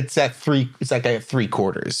it's at three. It's like at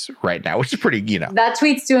 3/4 right now, which is pretty, That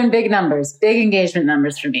tweet's doing big numbers, big engagement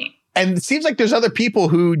numbers for me. And it seems like there's other people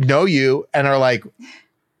who know you and are like,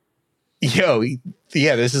 yo,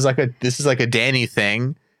 yeah, this is like a Danny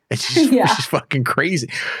thing. It's just fucking crazy.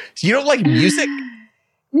 So you don't like music?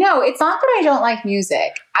 No, it's not that I don't like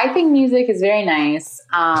music. I think music is very nice.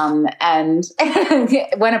 And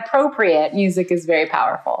when appropriate, music is very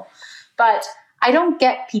powerful. But I don't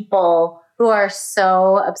get people who are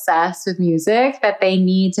so obsessed with music that they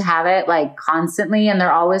need to have it like constantly, and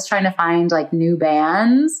they're always trying to find like new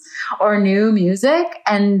bands or new music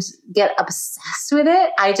and get obsessed with it.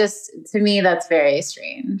 To me, that's very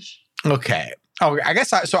strange. Okay. Oh, I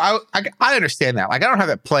guess I understand that. Like, I don't have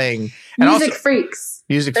it playing. And Music freaks.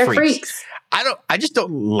 They're freaks. I just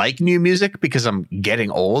don't like new music because I'm getting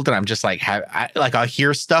old, and I'm just like, I'll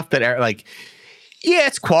hear stuff that are like, yeah,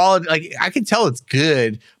 it's quality. Like, I can tell it's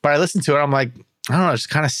good, but I listen to it. I'm like, I don't know. It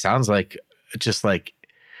just kind of sounds like just like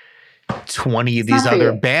 20 of these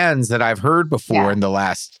other bands that I've heard before in the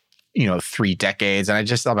last, 3 decades. And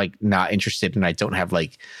I'm like not interested. And I don't have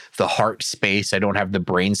like the heart space. I don't have the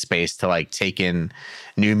brain space to like take in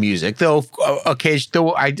new music, though.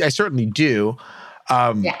 Occasionally, I certainly do.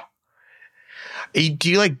 Do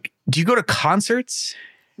you go to concerts?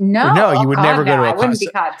 No, you would never go to a concert. I wouldn't be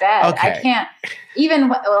caught dead. Okay. I can't even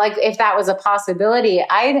like if that was a possibility.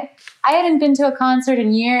 I hadn't been to a concert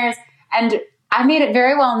in years, and I made it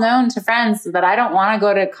very well known to friends that I don't want to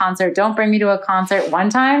go to a concert. Don't bring me to a concert. One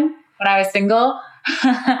time when I was single,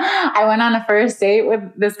 I went on a first date with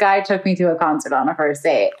this guy. Took me to a concert on a first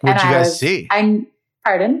date. What did you guys see?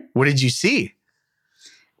 Pardon? What did you see?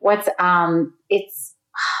 What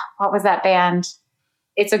was that band?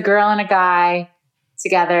 It's a girl and a guy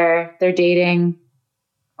together. They're dating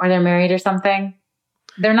or they're married or something.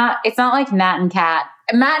 It's not like Nat and Kat.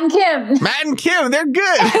 Matt and Kim. Matt and Kim, they're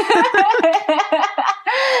good.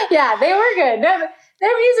 Yeah, they were good. Their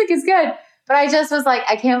music is good. But I just was like,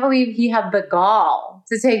 I can't believe he had the gall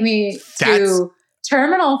to take me to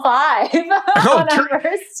Terminal 5 on a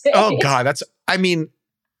first date. Oh, God.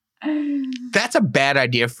 That's a bad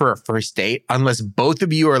idea for a first date unless both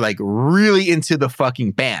of you are like really into the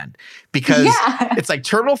fucking band, because it's like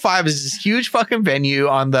Terminal 5 is this huge fucking venue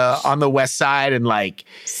on the west side, and like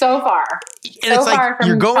so far. And it's like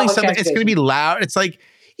you're going something, it's gonna be loud. It's like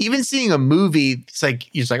even seeing a movie, it's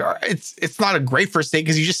like you're just like, all right, it's not a great first date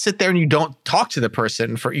because you just sit there and you don't talk to the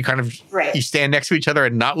person you kind of you stand next to each other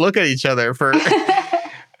and not look at each other for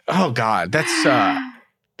oh God, that's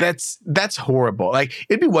that's horrible. Like,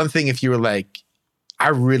 it'd be one thing if you were like, I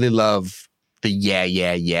really love the yeah,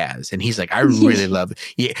 yeah, yeahs. And he's like, I really love it.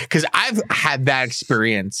 Yeah. Cause I've had that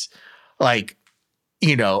experience, like,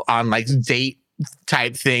 you know, on like date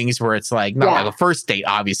type things where it's like, not like a first date,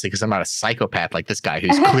 obviously, because I'm not a psychopath like this guy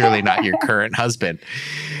who's clearly not your current husband.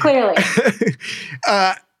 Clearly.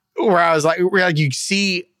 Where I was like, you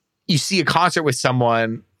see a concert with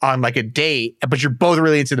someone on like a date, but you're both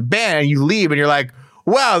really into the band, and you leave and you're like,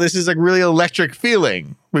 wow, this is like really electric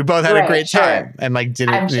feeling. We both had a great time, and like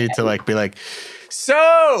didn't need to like be like,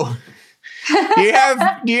 so do you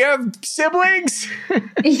have siblings?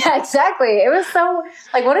 Yeah, exactly. It was so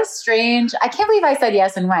like, what a strange, I can't believe I said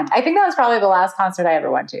yes and went. I think that was probably the last concert I ever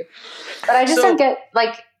went to, but I just don't get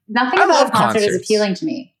like, nothing about a concert is appealing to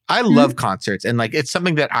me. I love concerts, and like, it's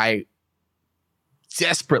something that I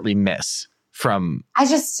desperately miss from.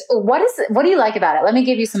 What do you like about it? Let me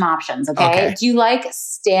give you some options. Okay. Do you like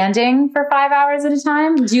standing for 5 hours at a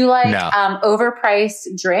time? Do you like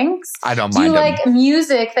overpriced drinks? I don't mind. Do you like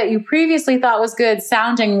music that you previously thought was good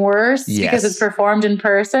sounding worse because it's performed in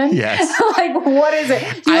person? Yes. Like, what is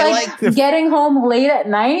it? Do you like getting home late at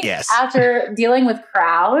night after dealing with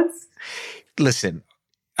crowds? Listen,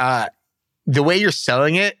 the way you're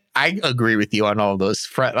selling it, I agree with you on all of those.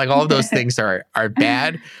 Like, all of those things are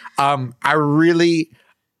bad. I really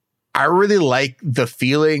like the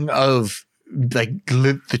feeling of like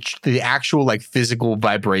the actual like physical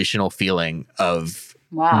vibrational feeling of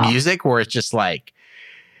music, where it's just like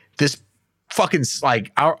this fucking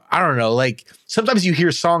like, I don't know, like sometimes you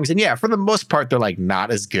hear songs and for the most part they're like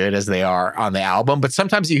not as good as they are on the album, but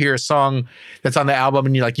sometimes you hear a song that's on the album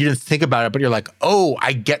and you're like, you didn't think about it, but you're like, oh,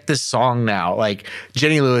 I get this song now. Like,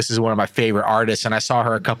 Jenny Lewis is one of my favorite artists, and I saw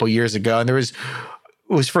her a couple years ago, and it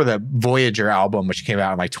was for the Voyager album, which came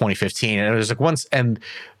out in like 2015, and it was like once, and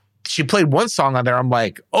she played one song on there, I'm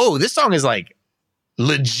like, oh, this song is like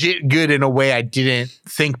legit good in a way I didn't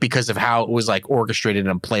think, because of how it was like orchestrated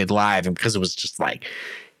and played live, and because it was just like,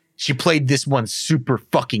 she played this one super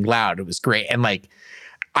fucking loud. It was great. And like,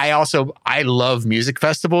 I love music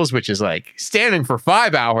festivals, which is like standing for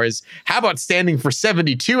 5 hours. How about standing for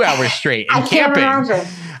 72 hours straight and camping?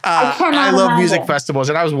 I love music festivals,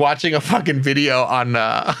 and I was watching a fucking video on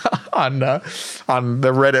the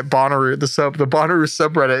Reddit Bonnaroo, the Bonnaroo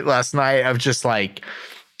subreddit last night, of just like,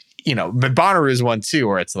 you know, but Bonnaroo is one too,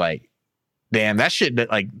 where it's like, damn, that shit,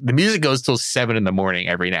 that like the music goes till 7 a.m.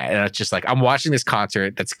 every night. And it's just like, I'm watching this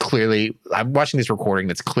recording that's clearly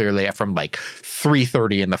from like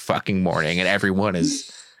 3:30 in the fucking morning, and everyone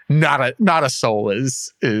is not a soul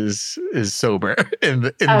is sober in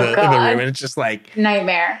the room. And it's just like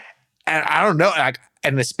nightmare. And I don't know, like,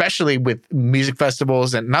 and especially with music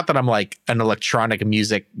festivals, and not that I'm like an electronic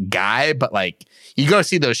music guy, but like, you go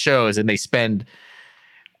see those shows and they spend,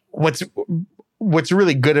 what's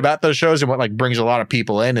really good about those shows and what like brings a lot of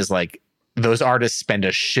people in is like, those artists spend a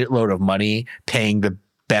shitload of money paying the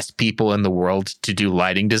best people in the world to do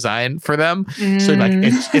lighting design for them. So like,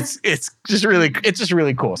 it's just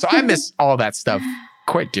really cool. So I miss all that stuff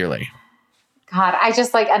quite dearly. God, I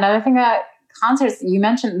just like, another thing that concerts, you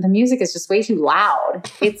mentioned the music is just way too loud.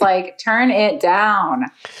 It's like, turn it down.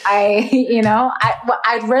 I'd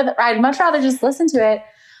much rather just listen to it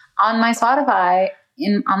on my Spotify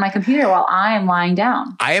on my computer while I am lying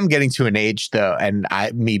down. I am getting to an age though, and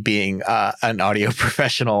me being an audio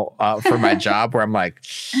professional for my job, where I'm like,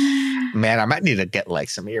 man, I might need to get like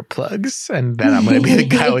some earplugs, and then I'm going to be the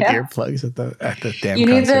guy with earplugs at the damn You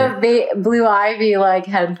concert. Need the Blue Ivy like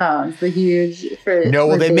headphones, the huge.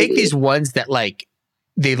 They make these ones that like,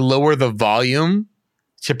 they lower the volume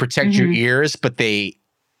to protect your ears, but you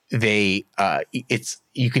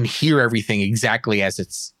can hear everything exactly as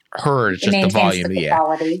it's heard, just the volume. The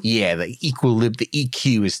the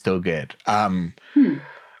EQ is still good.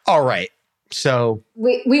 All right, so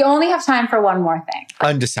we only have time for one more thing.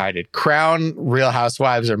 Undecided: Crown, Real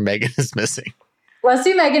Housewives, or Megan is Missing. Let's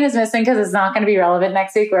do Megan is Missing, because it's not going to be relevant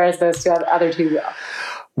next week, whereas those other two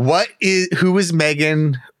will. Who is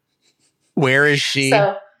Megan? Where is she?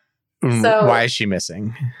 So why is she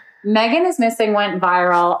missing? Megan is Missing went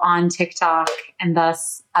viral on TikTok and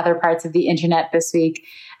thus other parts of the internet this week,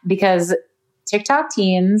 because TikTok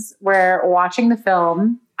teens were watching the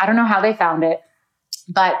film. I don't know how they found it,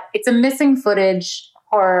 but it's a missing footage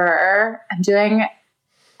horror. I'm doing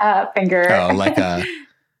a finger. Oh,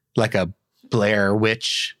 like a Blair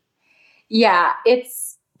Witch. Yeah,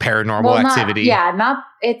 it's Paranormal Activity.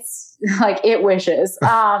 It's like It Wishes.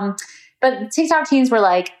 But TikTok teens were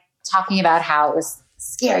like talking about how it was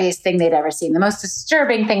scariest thing they'd ever seen, the most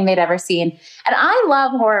disturbing thing they'd ever seen. And I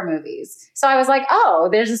love horror movies. So I was like, oh,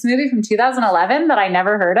 there's this movie from 2011 that I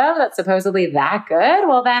never heard of that's supposedly that good.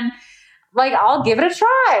 Well, then, like, I'll give it a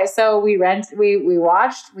try. So we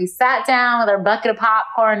watched, we sat down with our bucket of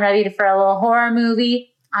popcorn ready for a little horror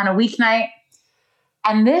movie on a weeknight.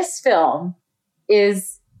 And this film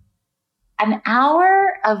is an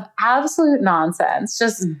hour of absolute nonsense,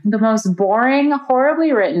 just the most boring,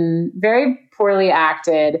 horribly written, very poorly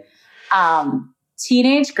acted,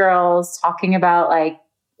 teenage girls talking about like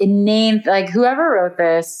inane, like whoever wrote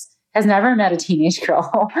this has never met a teenage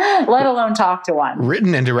girl, let alone talk to one.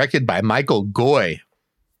 Written and directed by Michael Goy.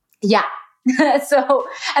 Yeah. So,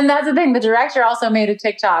 and that's the thing. The director also made a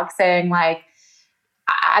TikTok saying like,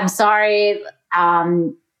 I'm sorry,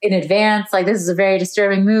 in advance, like this is a very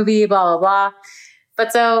disturbing movie, blah, blah, blah.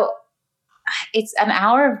 But so it's an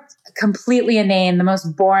hour of completely inane, the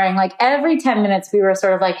most boring, like every 10 minutes we were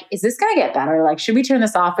sort of like, is this going to get better? Like, should we turn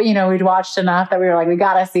this off? But you know, we'd watched enough that we were like, we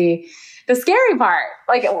got to see the scary part.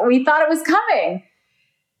 Like we thought it was coming.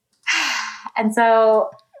 And so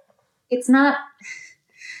it's not,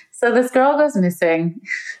 so this girl goes missing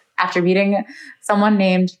after meeting someone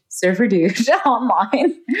named Surfer Dude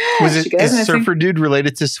online. Is Surfer Dude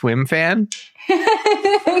related to Swim Fan?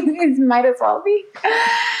 It might as well be.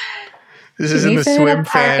 This is in the Swim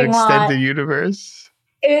Fan extended universe.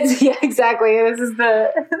 Yeah, exactly. This is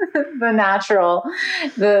the natural,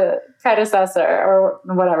 the predecessor or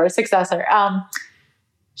whatever, successor.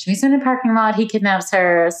 She meets him in a parking lot. He kidnaps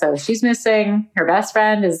her. So she's missing. Her best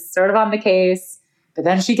friend is sort of on the case. But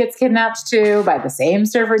then she gets kidnapped too by the same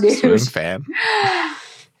Surfer Dude. Swim Fan.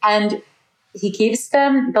 And he keeps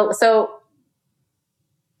them. So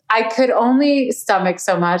I could only stomach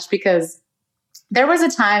so much because there was a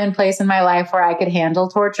time and place in my life where I could handle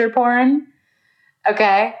torture porn.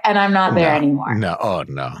 Okay. And I'm not there anymore. No. Oh,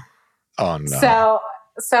 no. Oh, no.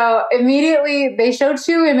 So immediately they showed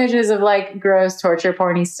 2 images of like gross torture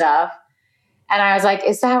porny stuff. And I was like,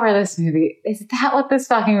 is that what this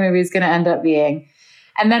fucking movie is going to end up being?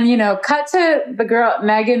 And then, you know, cut to the girl,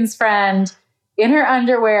 Megan's friend, in her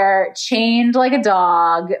underwear, chained like a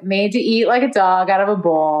dog, made to eat like a dog out of a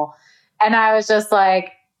bowl. And I was just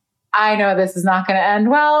like, I know this is not going to end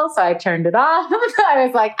well. So I turned it off. I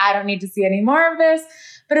was like, I don't need to see any more of this.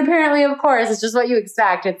 But apparently, of course, it's just what you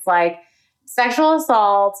expect. It's like sexual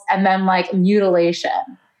assault and then like mutilation.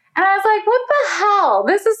 And I was like, what the hell?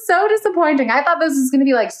 This is so disappointing. I thought this was going to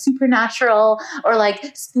be like supernatural or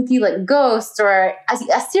like spooky, like ghosts or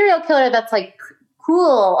a serial killer that's like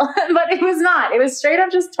cool. But it was not. It was straight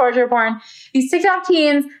up just torture porn. These TikTok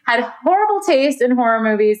teens had horrible taste in horror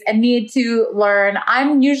movies and need to learn.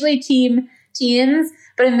 I'm usually team teens,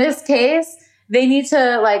 but in this case, they need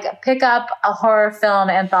to like pick up a horror film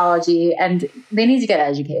anthology and they need to get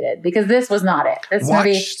educated because this was not it. This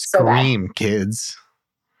movie is so bad. Scream, kids.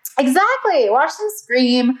 Exactly. Watch some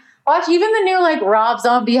Scream. Watch even the new like Rob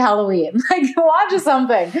Zombie Halloween. Like watch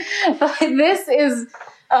something. But this is,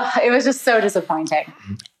 it was just so disappointing.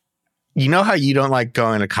 You know how you don't like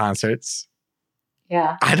going to concerts?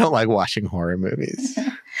 Yeah. I don't like watching horror movies.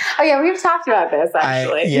 Oh yeah, we've talked about this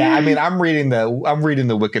actually. I mean, I'm reading the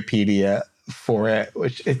Wikipedia for it,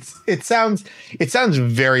 which it sounds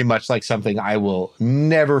very much like something I will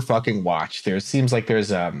never fucking watch. There seems like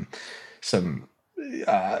there's some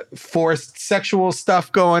forced sexual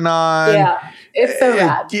stuff going on. Yeah, it's so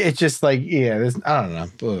bad. It's just like, I don't know.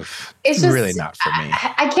 Oof. It's just, really not for me.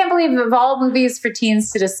 I can't believe of all movies for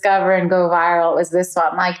teens to discover and go viral was this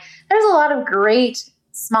one. Like, there's a lot of great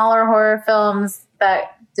smaller horror films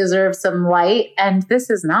that deserve some light, and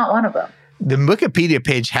this is not one of them. The Wikipedia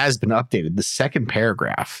page has been updated. The second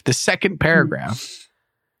paragraph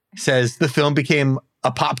says the film became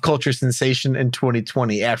a pop culture sensation in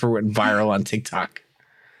 2020 after it went viral on TikTok.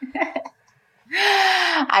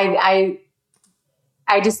 I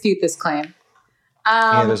dispute this claim.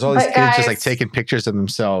 There's all these kids just like taking pictures of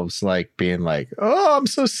themselves, like being like, "Oh, I'm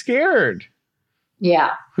so scared."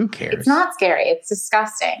 Yeah. Who cares? It's not scary. It's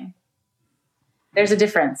disgusting. There's a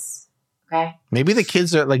difference. Okay. Maybe the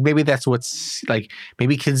kids are like, maybe that's what's like,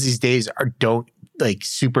 maybe kids these days don't like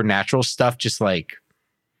supernatural stuff, just like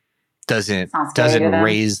doesn't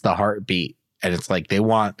raise the heartbeat. And it's like, they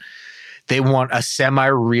want a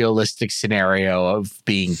semi-realistic scenario of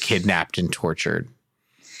being kidnapped and tortured.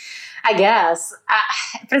 I guess.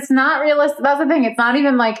 But it's not realistic. That's the thing. It's not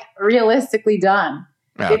even like realistically done.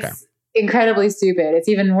 Oh, okay. It's incredibly stupid. It's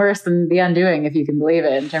even worse than The Undoing, if you can believe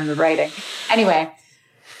it, in terms of writing. Anyway.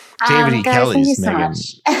 David E. Guys, Kelly's thank you Megan.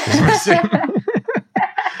 so much.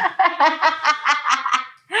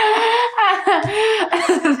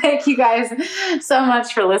 Thank you guys so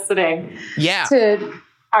much for listening. Yeah. To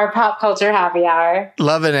our pop culture happy hour.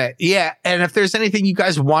 Loving it. Yeah. And if there's anything you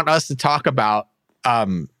guys want us to talk about,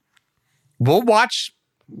 we'll watch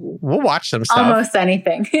some stuff. Almost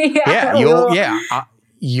anything.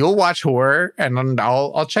 You'll watch horror, and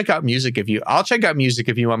I'll check out music I'll check out music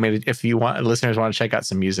if you want me to. If you want, listeners want to check out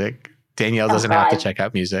some music, Danielle doesn't have to check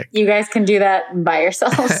out music. You guys can do that by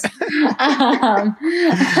yourselves.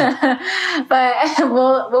 But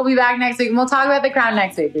we'll be back next week, and we'll talk about The Crown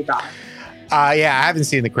next week. We promise. I haven't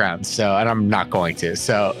seen The Crown, and I'm not going to.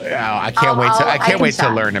 So I can't wait to. I can't wait to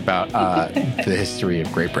learn about the history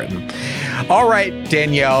of Great Britain. All right,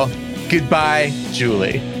 Danielle. Goodbye,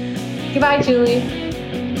 Julie. Goodbye, Julie.